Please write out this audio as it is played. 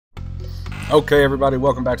Okay, everybody,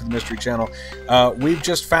 welcome back to the Mystery Channel. We've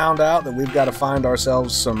just found out that we've got to find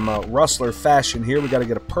ourselves some Rustler fashion here. We've got to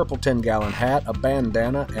get a purple 10-gallon hat, a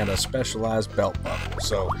bandana, and a specialized belt buckle.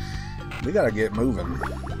 So, we got to get moving.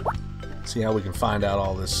 See how we can find out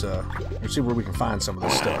all this, or see where we can find some of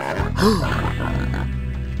this stuff.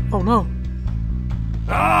 Oh, no.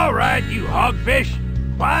 All right, you hogfish.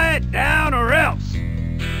 Quiet down or else.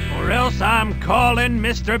 Or else I'm calling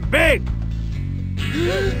Mr. Big.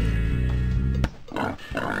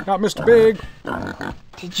 Not Mr. Big.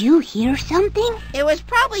 Did you hear something? It was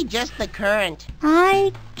probably just the current.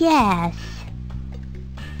 I guess.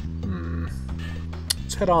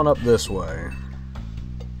 Let's head on up this way.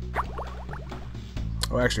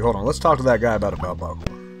 Oh, actually, hold on. Let's talk to that guy about a belt buckle.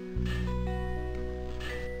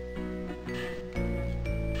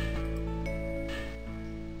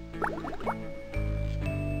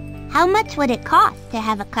 How much would it cost to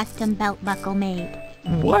have a custom belt buckle made?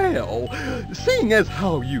 Well, seeing as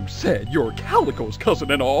how you said you're Calico's cousin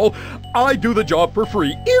and all, I do the job for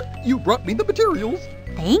free if you brought me the materials.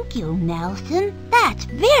 Thank you, Nelson. That's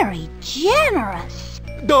very generous.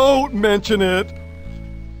 Don't mention it.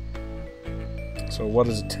 So what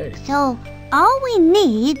does it take? So, all we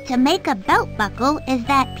need to make a belt buckle is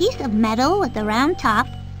that piece of metal with a round top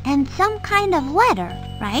and some kind of letter,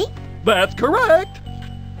 right? That's correct.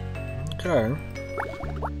 Okay.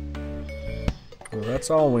 Well, that's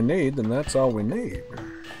all we need, then that's all we need.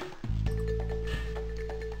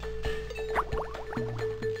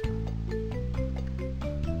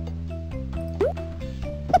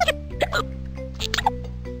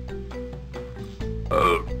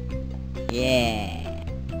 Yeah.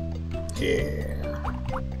 Yeah.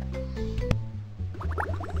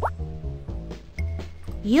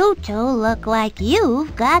 You two look like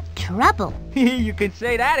you've got trouble. You can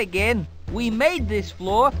say that again. We made this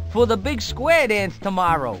floor for the big square dance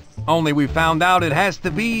tomorrow. Only we found out it has to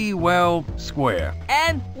be, well, square.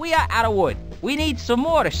 And we are out of wood. We need some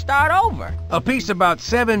more to start over. A piece about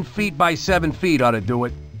 7 feet by 7 feet ought to do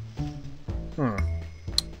it. Well,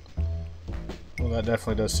 that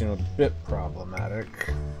definitely does seem a bit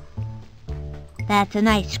problematic. That's a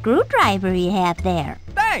nice screwdriver you have there.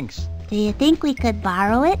 Thanks. Do you think we could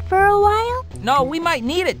borrow it for a while? No, we might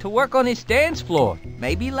need it to work on this dance floor.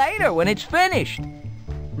 Maybe later when it's finished.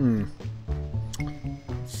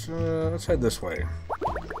 So, let's head this way.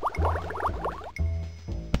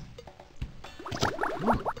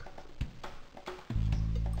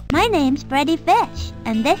 My name's Freddi Fish,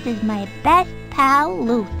 and this is my best pal,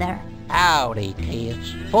 Luther. Howdy,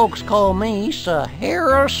 kids. Folks call me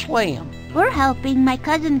Sahara Slim. We're helping my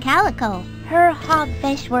cousin Calico. Her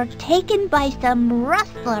hogfish were taken by some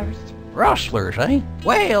rustlers. Rustlers, eh?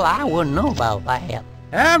 Well, I wouldn't know about that.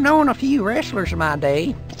 I've known a few wrestlers in my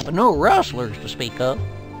day, but no rustlers to speak of.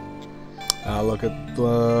 Look at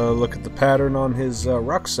the pattern on his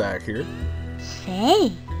rucksack here.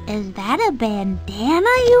 Say, is that a bandana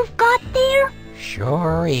you've got there?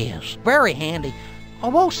 Sure is. Very handy.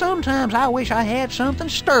 Although sometimes I wish I had something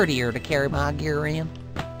sturdier to carry my gear in.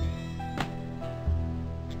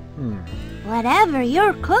 Whatever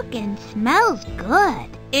you're cooking smells good.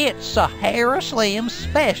 It's Sahara Slim's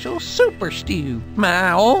special super stew.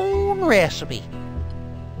 My own recipe.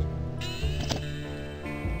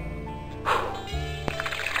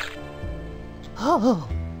 Oh,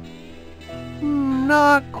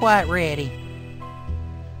 not quite ready.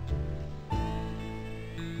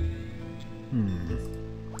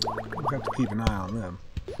 We'll have to keep an eye on them.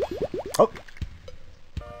 Oh!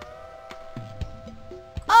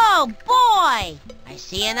 Oh boy! I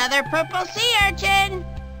see another purple sea urchin!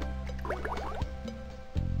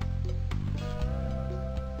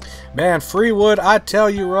 Man, free wood, I tell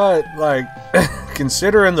you what, like,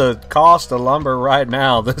 considering the cost of lumber right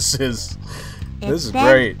now, this is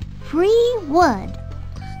great. Free wood.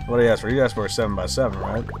 What do you ask for? You asked for a 7x7,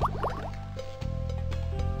 right?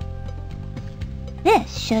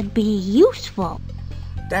 This should be useful.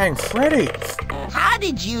 Dang, Freddi! How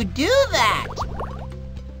did you do that?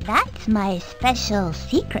 That's my special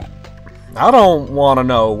secret. I don't want to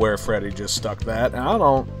know where Freddi just stuck that, and I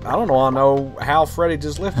don't want to know how Freddi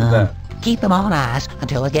just lifted that. Keep them on ice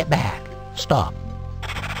until I get back. Stop.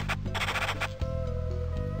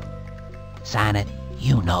 Sign it,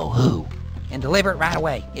 you know who. And deliver it right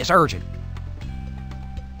away. It's urgent.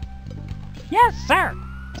 Yes, sir.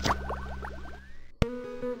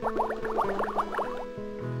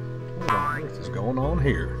 What on earth is going on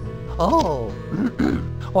here? Oh.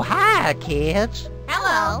 Well, hi, kids.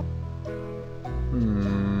 Hello.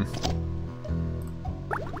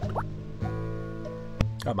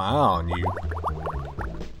 Got my eye on you,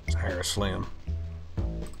 Sahara Slim.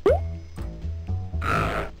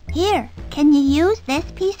 Here, can you use this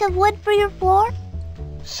piece of wood for your floor?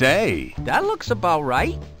 Say, That looks about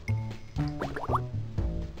right.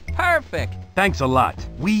 Perfect. thanks a lot.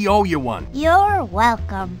 We owe you one. You're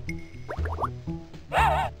welcome.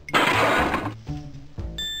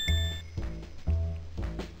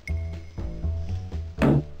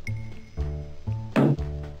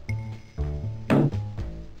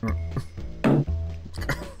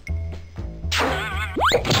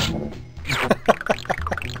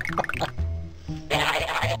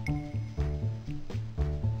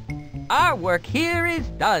 Our work here is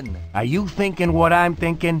done. Are you thinking what I'm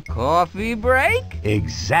thinking? Coffee break?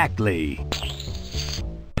 Exactly.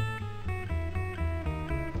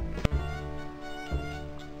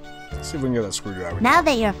 Let's see if we can get that screwdriver. Now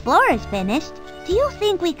that your floor is finished, do you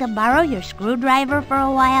think we could borrow your screwdriver for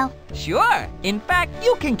a while? Sure. In fact,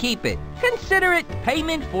 you can keep it. Consider it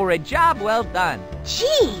payment for a job well done.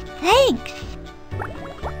 Gee, thanks.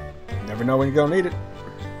 Never know when you're gonna need it.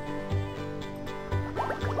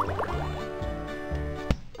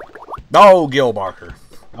 Oh, Gil Barker.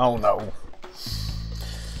 Oh no.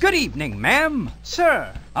 Good evening, ma'am.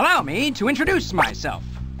 Sir, allow me to introduce myself.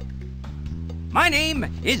 My name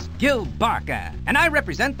is Gil Barker, and I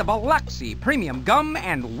represent the Biloxi Premium Gum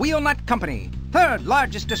and Wheel Nut Company, third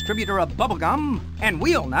largest distributor of bubble gum and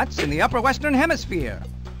wheel nuts in the upper western hemisphere.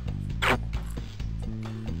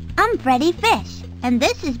 I'm Freddi Fish, and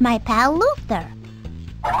this is my pal Luther.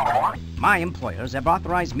 My employers have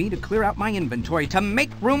authorized me to clear out my inventory to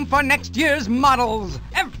make room for next year's models.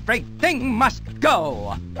 Everything must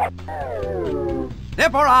go.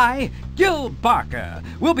 Therefore I, Gil Barker,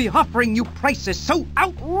 will be offering you prices so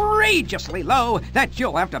outrageously low that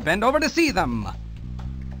you'll have to bend over to see them.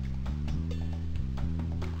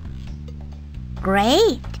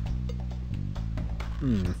 Great.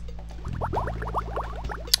 What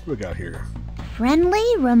we got here? Friendly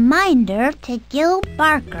reminder to Gil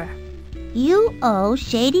Barker. You owe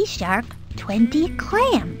Shady Shark 20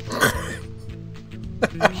 clams.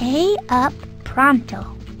 Pay up pronto.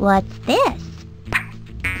 What's this?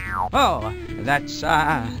 Oh, that's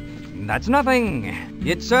nothing.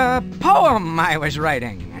 It's a poem I was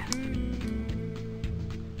writing.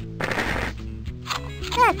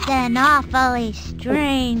 That's an awfully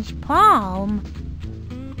strange poem.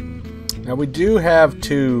 Now we do have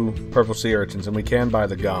 2 purple sea urchins, and we can buy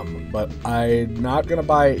the gum, but I'm not gonna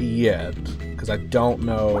buy it yet because I don't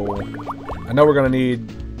know. I know we're gonna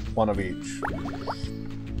need one of each.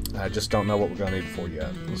 I just don't know what we're gonna need for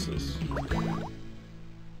yet. What's this?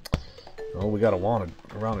 Oh, we got a wanted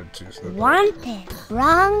tooth. Wanted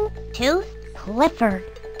wrong tooth Clifford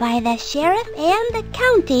by the sheriff and the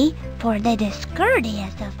county for the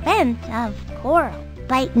discourteous offense of coral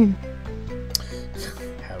biting.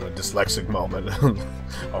 Have a dyslexic moment.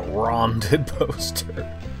 A ronded poster.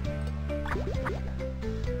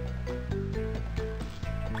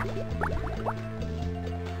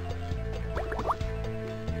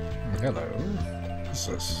 Hello. What's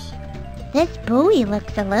this? This buoy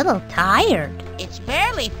looks a little tired. It's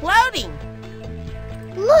barely floating.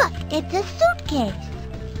 Look, it's a suitcase.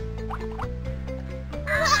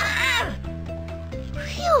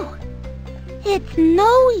 Phew. It's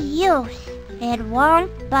no use. It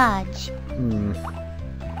won't budge.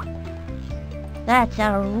 That's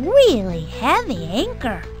a really heavy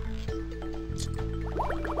anchor.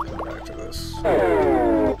 Go back to this.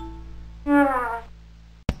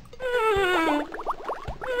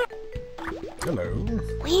 Hello.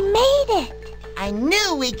 We made it. I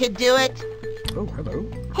knew we could do it. Oh, hello.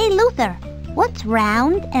 Hey, Luther, what's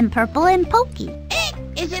round and purple and pokey?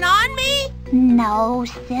 Is it on me? No,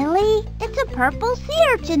 silly. It's a purple sea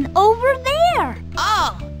urchin over there.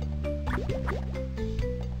 Oh.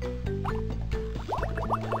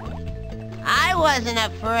 I wasn't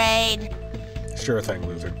afraid. Sure thing,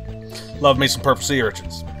 Luther. Love me some purple sea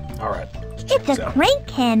urchins. Alright. It's a crank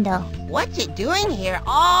handle. What's it doing here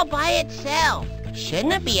all by itself?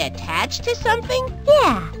 Shouldn't it be attached to something?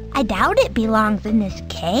 Yeah, I doubt it belongs in this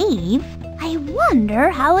cave. I wonder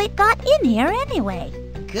how it got in here anyway.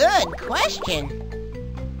 Good question.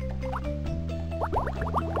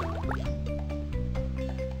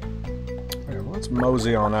 Alright, let's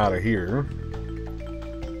mosey on out of here.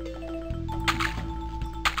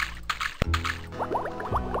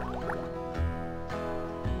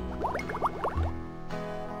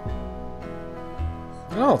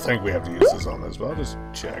 I don't think we have to use this on this, but I'll just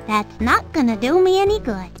check. That's not gonna do me any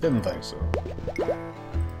good. Didn't think so.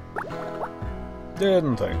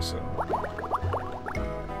 Didn't think so.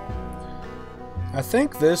 I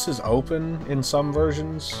think this is open in some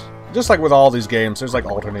versions. Just like with all these games, there's like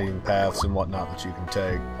alternating paths and whatnot that you can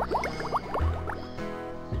take.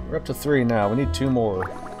 We're up to 3 now. We need 2 more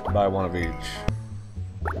to buy 1 of each.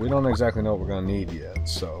 We don't exactly know what we're going to need yet,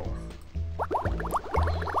 so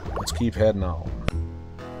let's keep heading on.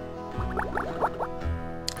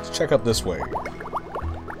 Let's check up this way.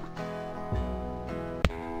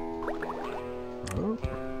 Oh,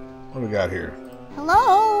 what do we got here?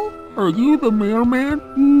 Hello? Are you the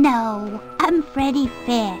mailman? No, I'm Freddi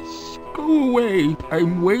Fish. Go away.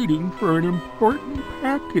 I'm waiting for an important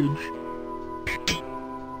package.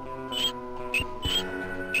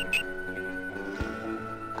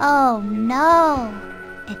 Oh no,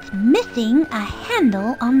 it's missing a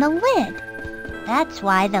handle on the lid. That's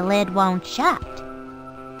why the lid won't shut.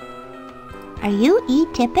 Are you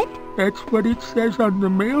E-Tippet? That's what it says on the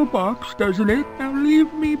mailbox, doesn't it? Now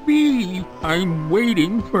leave me be. I'm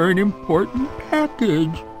waiting for an important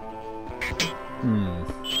package.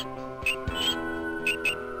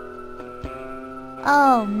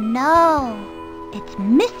 Oh no, it's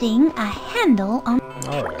missing a handle on...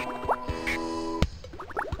 Alright.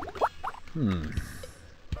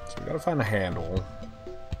 So we gotta find a handle.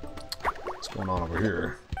 What's going on over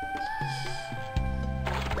here?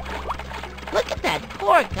 Look at that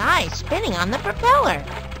poor guy spinning on the propeller.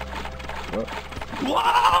 What?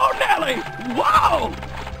 Whoa, Nelly! Whoa!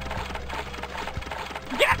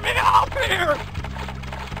 Get me off here!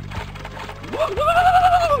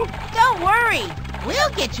 Woo-hoo! Don't worry.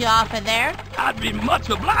 We'll get you off of there. I'd be much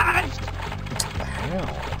obliged. What the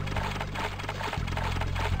hell?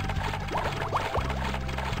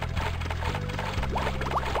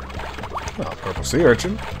 Oh, purple sea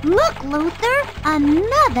urchin. Look, Luther,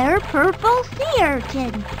 another purple sea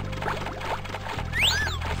urchin.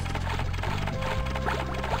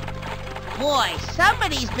 Boy,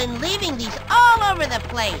 somebody's been leaving these all over the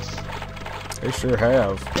place. They sure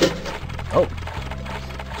have. Oh.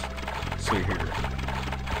 Let's see here.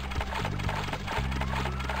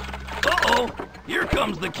 Uh-oh, here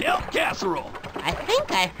comes the kelp casserole. I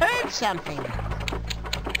think I heard something.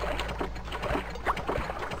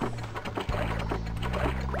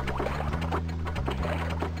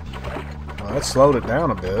 Well, that slowed it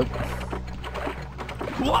down a bit.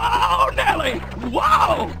 Whoa, Nelly!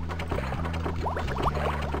 Whoa!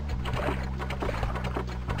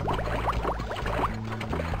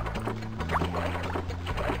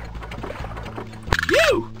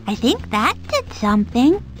 You! I think that did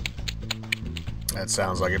something. That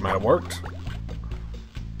sounds like it might have worked.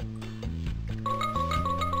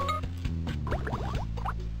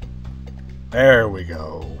 There we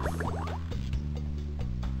go.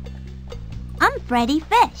 I'm Freddi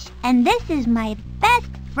Fish, and this is my best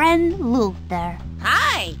friend Luther.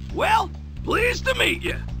 Hi. Well, pleased to meet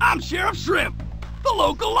you. I'm Sheriff Shrimp, the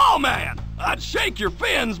local lawman. I'd shake your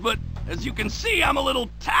fins, but as you can see, I'm a little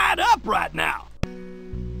tied up right now.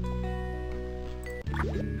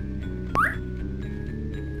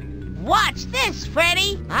 Watch this,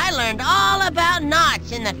 Freddi. I learned all about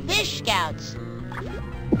knots in the Fish Scouts.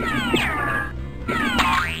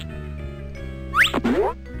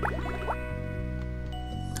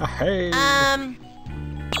 Hey.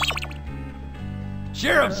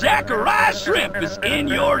 Sheriff Zachariah Shrimp is in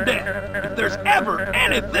your debt. If there's ever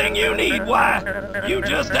anything you need, why, you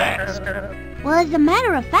just ask. Well, as a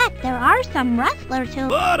matter of fact, there are some rustlers who...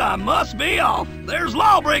 But I must be off. There's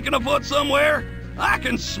law breaking afoot somewhere. I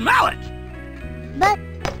can smell it. But...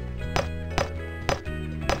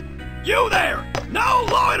 You there! No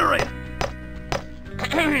loitering!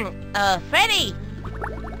 Freddi.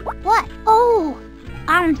 What? Oh,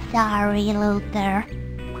 I'm sorry, Luther.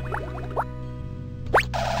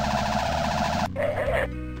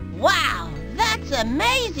 Wow, that's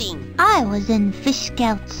amazing. I was in Fish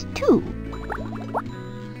Scouts, too.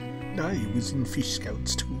 I was in Fish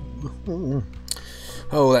Scouts, too.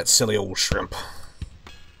 Oh, that silly old shrimp.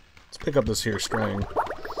 Let's pick up this here string.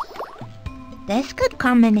 This could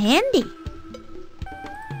come in handy.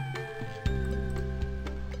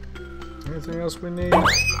 Anything else we need? No,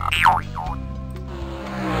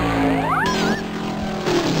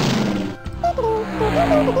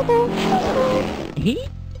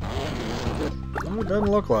 it doesn't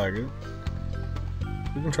look like it.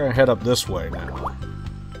 We can try and head up this way now.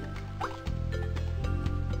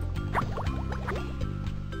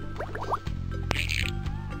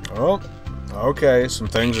 Oh, okay, some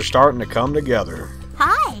things are starting to come together.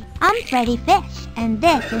 Hi, I'm Freddi Fish, and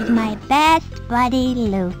this is my best buddy,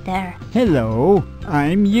 Luther. Hello,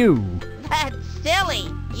 I'm you. That's silly.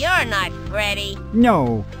 You're not Freddi.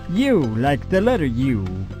 No, you, like the letter U.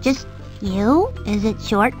 Just you? Is it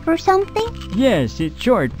short for something? Yes, it's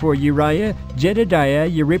short for Uriah, Jedediah,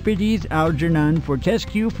 Euripides, Algernon,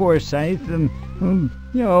 Fortescue, Forsyth,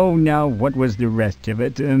 Oh, now what was the rest of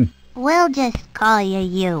it? We'll just call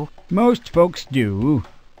you. Most folks do.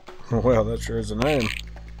 Well, that sure is a name.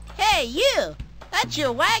 Hey, you! That's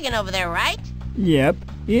your wagon over there, right? Yep,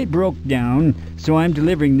 it broke down, so I'm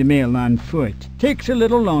delivering the mail on foot. Takes a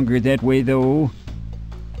little longer that way, though.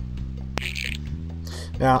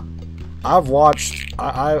 Now, I've watched.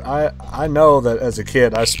 I know that as a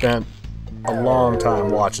kid, I spent a long time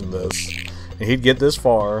watching this, and he'd get this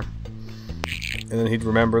far, and then he'd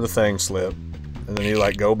remember the thing slip, and then he'd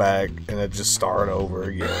like go back, and it'd just start over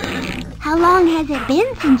again. How long has it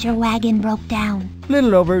been since your wagon broke down?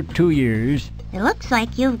 Little over 2 years. It looks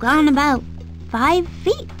like you've gone about 5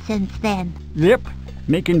 feet since then. Yep,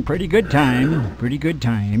 making pretty good time. Pretty good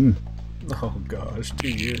time. Oh gosh, 2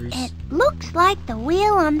 years. It looks like the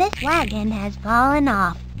wheel on this wagon has fallen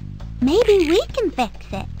off. Maybe we can fix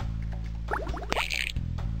it.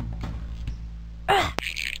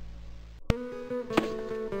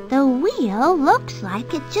 The wheel looks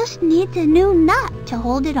like it just needs a new nut to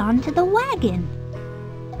hold it onto the wagon.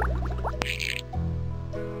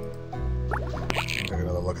 Take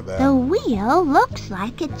another look at that. The wheel looks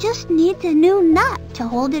like it just needs a new nut to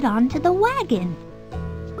hold it onto the wagon.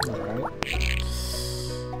 Alright.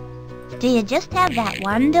 Do you just have that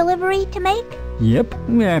one delivery to make? Yep,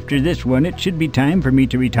 after this one, it should be time for me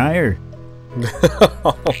to retire.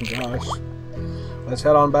 Oh gosh. Let's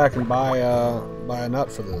head on back and buy a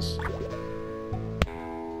nut for this.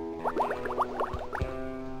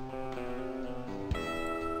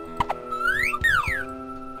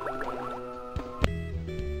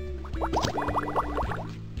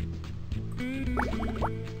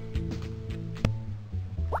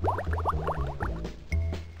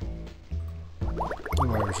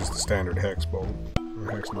 Oh, it was just the standard hex bolt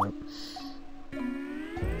or hex nut.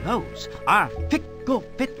 Those are Fickle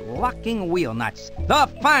Fit locking wheel nuts, the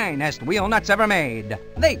finest wheel nuts ever made.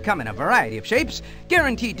 They come in a variety of shapes,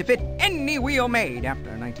 guaranteed to fit any wheel made after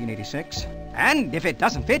 1986. And if it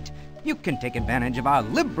doesn't fit, you can take advantage of our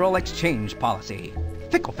liberal exchange policy.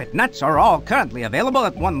 Fickle Fit nuts are all currently available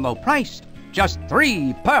at one low price, just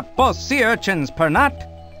 3 purple sea urchins per nut.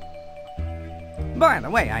 By the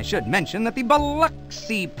way, I should mention that the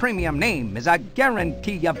Biloxi premium name is a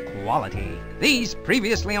guarantee of quality. These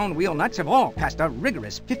previously owned wheel nuts have all passed a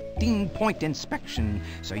rigorous 15-point inspection,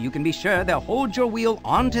 so you can be sure they'll hold your wheel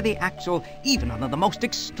onto the axle even under the most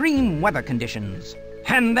extreme weather conditions.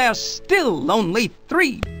 And there's still only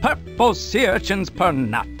 3 purple sea urchins per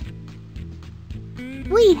nut.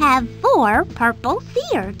 We have 4 purple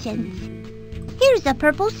sea urchins. Here's a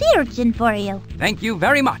purple sea urchin for you. Thank you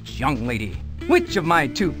very much, young lady. Which of my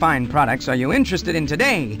 2 fine products are you interested in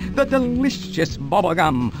today? The delicious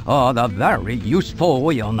bubblegum or the very useful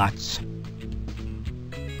wheel nuts?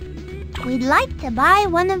 We'd like to buy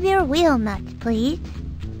one of your wheel nuts, please.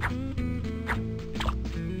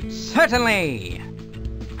 Certainly.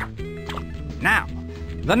 Now,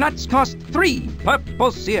 the nuts cost 3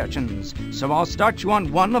 purple sea urchins, so I'll start you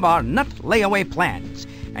on one of our nut layaway plans,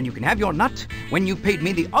 and you can have your nut when you've paid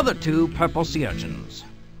me the other 2 purple sea urchins.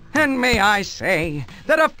 And may I say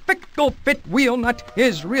that a Fickle Fit wheel nut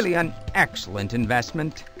is really an excellent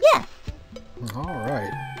investment. Yes. All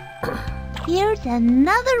right. Here's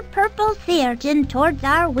another purple sea urchin towards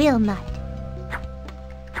our wheel nut.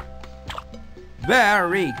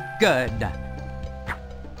 Very good.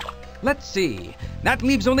 Let's see. That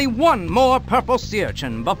leaves only 1 more purple sea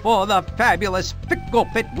urchin before the fabulous Fickle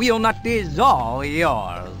Fit wheel nut is all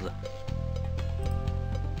yours.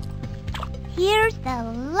 Here's the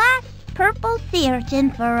last purple sea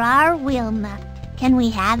urchin for our wheel nut. Can we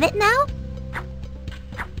have it now?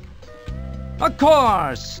 Of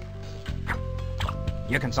course!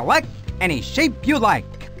 You can select any shape you like.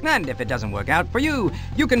 And if it doesn't work out for you,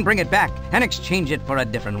 you can bring it back and exchange it for a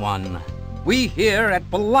different one. We here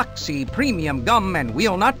at Biloxi Premium Gum and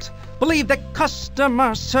Wheel Nut believe that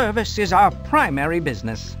customer service is our primary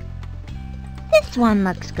business. This one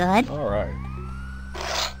looks good. All right.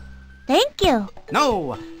 Thank you.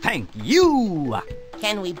 No, thank you!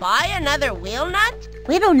 Can we buy another wheel nut?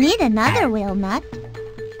 We don't need another wheel nut.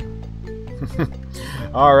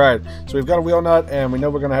 All right. So we've got a wheel nut, and we know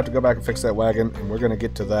we're going to have to go back and fix that wagon, and we're going to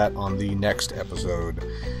get to that on the next episode.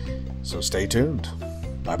 So stay tuned.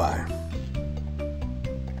 Bye-bye.